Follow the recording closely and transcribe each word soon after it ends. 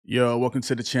Yo, welcome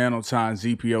to the channel, Time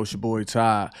ZPO. It's your boy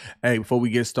Ty. Hey, before we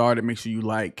get started, make sure you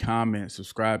like, comment,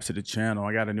 subscribe to the channel.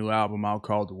 I got a new album out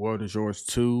called The World Is Yours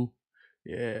 2.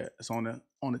 Yeah, it's on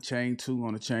the chain too,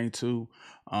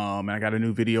 and I got a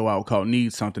new video out called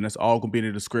Need Something. That's all gonna be in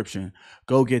the description.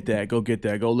 Go get that. Go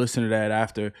listen to that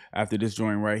after this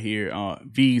joint right here.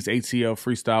 Veeze, ATL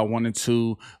Freestyle 1 and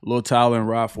 2, Lil Tidal and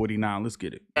Rob49. Let's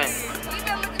get it.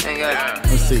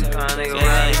 Let's see.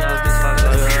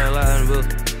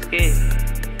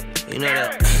 You know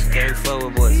that. Can't fuck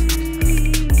with boys.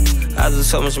 I do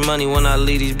so much money when I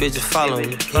leave these bitches following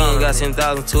me. He ain't got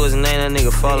 10,000 to his name, that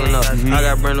nigga falling up. I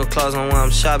got brand new clothes on when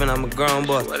I'm shopping, I'm a grown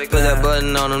boy. Put that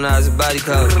button on him, now his body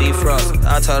covered, defrost.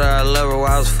 I told her I love her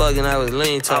while I was fucking, I was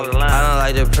lean talking. I don't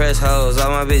like to press hoes,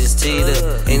 all my bitches teed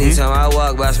up. Anytime I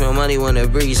walk by, I spend money when the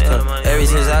breeze come. Ever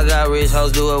since I got rich,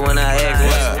 hoes do it when I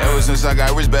act. Ever since I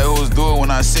got rich, bad hoes do it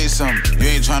when I say something. You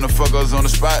ain't trying to fuck us on the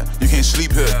spot, you can't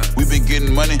sleep here. We been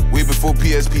getting money way before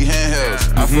PSP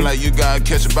handhelds. I feel like you gotta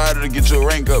catch a body to get your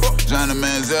rank up. Johnny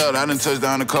Manziel, I done touched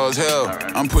down to cause hell.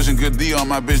 I'm pushing good D on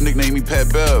my bitch, nickname me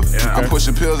Pat Bev. I'm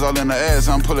pushing pills all in the ass,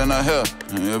 I'm pulling her hair.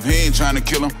 If he ain't trying to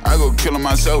kill him, I go kill him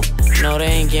myself. No, they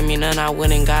ain't give me none, I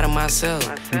went and got him myself.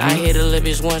 I hit a little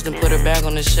bitch once, then put her back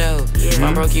on the shelf.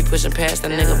 My bro keep pushing past,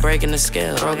 that nigga breaking the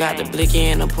scale. Bro got the blicky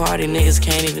in the party, niggas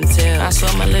can't even tell. I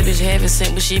swear my little bitch heaven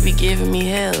sent, but she be giving me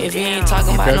hell. If he ain't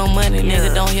talking about no money,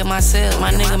 nigga don't hit myself.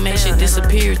 My nigga make shit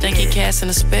disappear, think he casting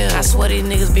a spell. I swear these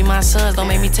niggas be my sons, don't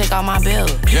make me take off my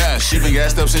belt. Yeah, she been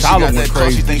gassed up since she got that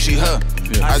car, she think she her.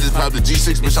 I just popped the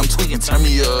G6, bitch, I'm tweaking, turn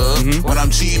me up. When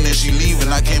I'm cheating and she leaving,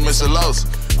 I can't miss a loss.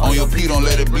 On your pee, don't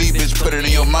let it bleed, bitch, put it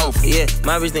in your mouth. Yeah,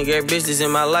 my bitch think every bitch is in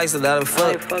my life, so that I'm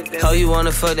fucked. How you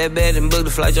wanna fuck that bad and book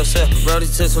the flight yourself? Brody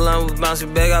took so long with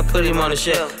bouncing back, I put him on the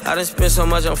shelf. I done spent so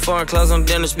much on foreign clothes, I'm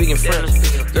dinner speaking French.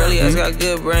 Girlie ass got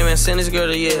good brain, man, send this girl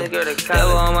to yeah.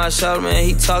 Devil on my shoulder, man,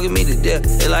 he talking me to death.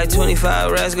 It's like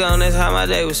 25 rats gone, that's how my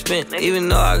day was spent. Even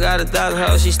though I got 1,000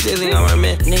 hoes, she still ain't on her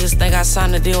man. Niggas think I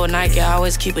signed a deal with Nike, I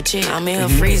always keep a chick. I'm in her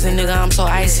freezing, nigga, I'm so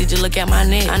icy, just look at my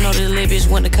neck. I know this little bitch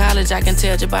went to college, I can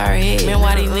tell just by her head. Man,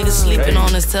 why these niggas sleeping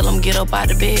on us, tell them get up out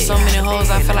the bed. So many hoes,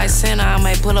 I feel like Santa, I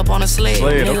might pull up on a sled.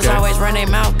 Niggas always run their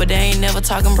mouth, but they ain't never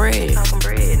talking bread. Talking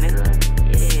bread, nigga.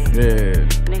 Yeah.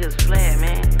 Niggas flat,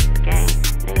 man. Gang,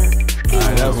 nigga.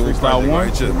 Alright, that was freestyle 1.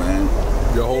 Right here, man.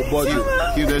 Your whole budget,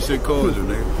 keep that shit cool,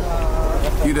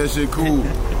 nigga. Keep that shit cool.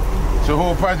 It's your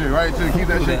whole project, right? Just keep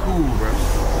that shit cool, bro.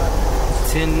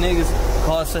 10 niggas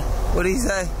cost a, what he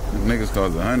say? Niggas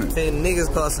cost 100. 10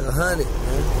 niggas cost 100,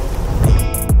 man.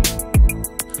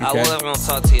 I was gonna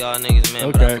talk to y'all niggas,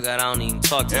 man, but I forgot I don't even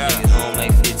talk to niggas who don't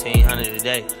make 1,500 a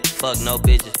day. Fuck no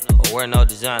bitches or wear no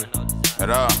designer at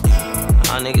all.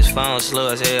 Y'all niggas phone slow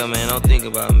as hell, man. Don't think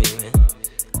about me, man.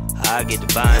 I get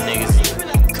to buying niggas.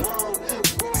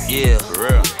 Yeah, for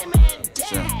real.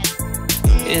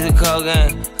 It's a cold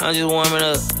game. I'm just warming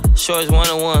up. Shorts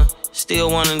 1-on-1.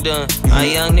 Still one and done. My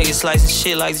young nigga slicing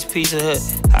shit like this Pizza Hut.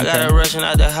 I got her rushing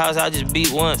out the house, I just beat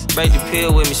once. Break the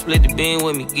pill with me, split the bean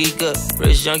with me, geek up.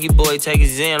 Rich junkie boy, take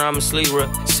his in, I'm a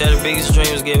sleeper. Said the biggest dream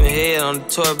was giving head on the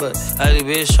tour bus. Ugly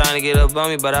bitch trying to get up on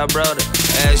me, but I brought her.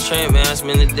 Ass tramp, man, I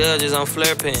spend the dudges on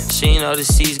flare pants. She ain't know the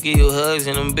seats give you hugs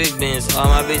in them big bins. All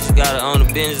my bitches gotta own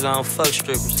the business, I don't fuck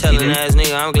strippers. Tellin' ass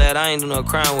nigga, I'm glad I ain't do no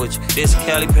crime with you. This a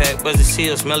Cali pack, bust the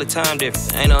seal, smell the time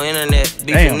different. Ain't no internet,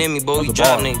 beefing in me, boy, we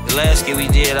drop nigga. The last skit we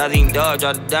did, I think dog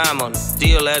dropped a dime on it.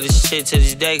 Still at this shit to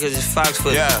this day, cause it's Fox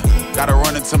foot. Yeah, gotta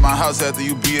run into my house after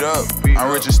you beat up.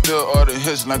 I'm rich and still order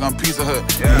hits like I'm Pizza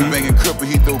Hut. He banging cripple,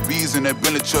 he throw bees in that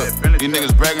Billy truck. These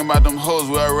niggas bragging about them hoes,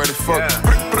 we already fucked.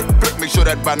 Make sure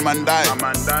that bad man die.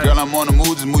 Girl, I'm on the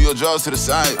move, just move your jaws to the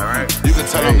side. You can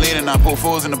tell I'm leaning, I pull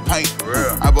fours in the paint.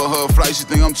 I bought her a flight, she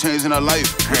think I'm changing her life.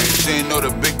 She ain't know the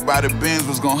big body Benz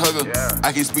was gon' hug her.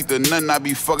 I can't speak to nothing, I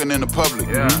be fucking in the public.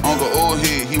 Uncle old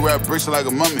head, he rap bricks like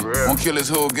a mummy. Won't kill his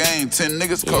whole gang, 10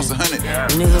 niggas cost 100.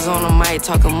 Niggas on the mic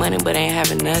talking money, but ain't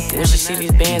having nothing. When she see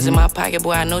these bands in my pocket,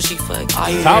 boy, I know she fuck. All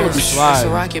you hear is a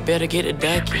rocket, better get a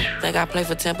ducky. Think I play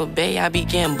for Tampa Bay, I be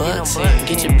getting bucks.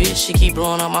 Get your bitch, she keep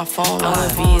blowing up my phone. I'm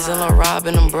with Veeze and Lil Rob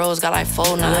and them bros got like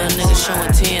 4 9. Little niggas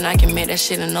showing 10, I can make that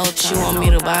shit in no time. She want me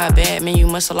to buy a bag, man, you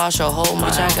must have lost your whole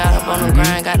mind. Bitch, I got up on the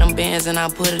grind, got them bands and I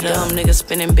put it up. Them niggas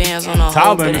spinning bands on the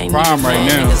hoe, but ain't even fun.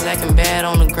 Niggas acting bad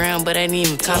on the ground, but ain't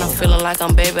even time. I'm feeling like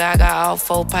I'm baby, I got all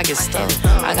 4 pockets stuffed.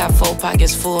 I got 4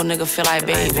 pockets full, nigga feel like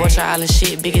baby. Vorcha Island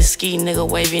shit, biggest ski, nigga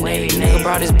wavy navy. Nigga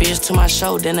brought his bitch to my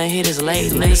show, then I hit his lady.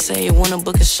 Nigga say he wanna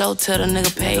book a show, tell the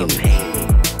nigga pay me.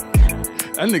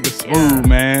 That nigga smooth,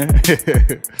 man.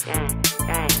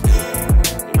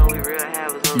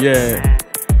 Yeah.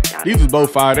 These was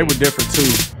both fire, they were different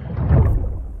too.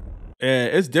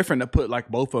 it's different to put like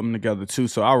both of them together too.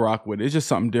 So I rock with it. It's just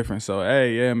something different. So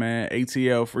hey, yeah, man,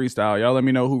 ATL Freestyle. Y'all let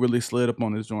me know who really slid up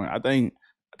on this joint. I think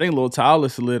Lil Tyler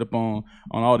slid up on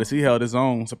all this. He held his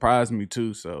own. Surprised me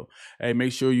too. So hey,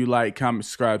 make sure you like, comment,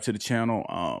 subscribe to the channel.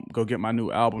 Go get my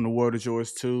new album, The World Is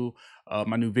Yours Too.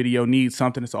 My new video, Need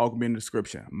Something. It's all gonna be in the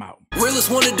description. I'm out.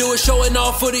 Realest wanna do it, showing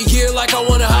off for the year like I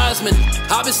won a Heisman.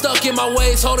 I've been stuck in my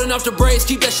ways, holding off the brakes,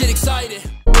 keep that shit excited.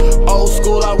 Old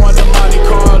school, I want the Monte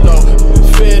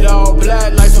Carlo. Fit all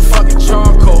black like some fucking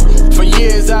charcoal. For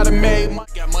years I done made money.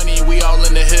 Got money and we all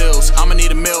in the hills. I'ma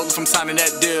need a meal if I'm signing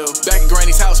that deal. Back at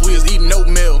Granny's house, we was eating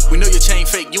oatmeal. We know your chain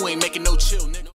fake, you ain't making no chill, nigga.